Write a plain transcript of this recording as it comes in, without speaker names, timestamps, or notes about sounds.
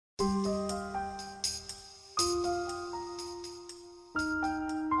Hi,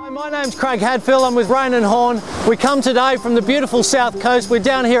 my name's Craig Hadfield. I'm with Rain and Horn. We come today from the beautiful south coast. We're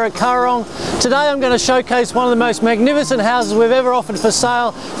down here at Currong. Today I'm going to showcase one of the most magnificent houses we've ever offered for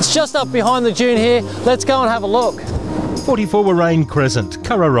sale. It's just up behind the dune here. Let's go and have a look. 44 Warrain Crescent,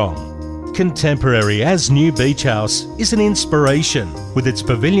 Currong. Contemporary as new beach house is an inspiration. With its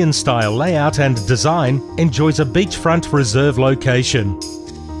pavilion style layout and design, enjoys a beachfront reserve location.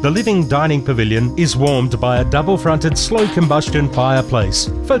 The living dining pavilion is warmed by a double-fronted slow combustion fireplace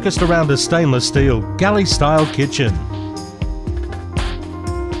focused around a stainless steel galley-style kitchen.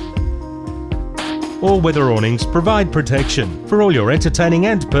 All-weather awnings provide protection for all your entertaining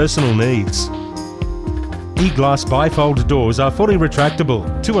and personal needs. E-glass bifold doors are fully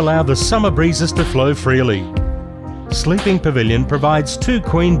retractable to allow the summer breezes to flow freely. Sleeping pavilion provides 2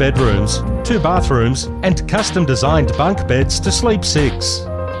 queen bedrooms, 2 bathrooms and custom-designed bunk beds to sleep 6.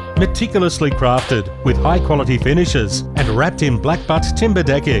 Meticulously crafted with high-quality finishes and wrapped in Blackbutt timber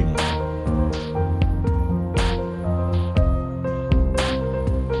decking.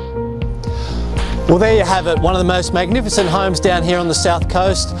 Well, there you have it, one of the most magnificent homes down here on the south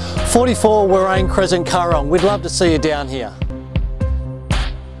coast, 44 Warrain Crescent, Currong. We'd love to see you down here.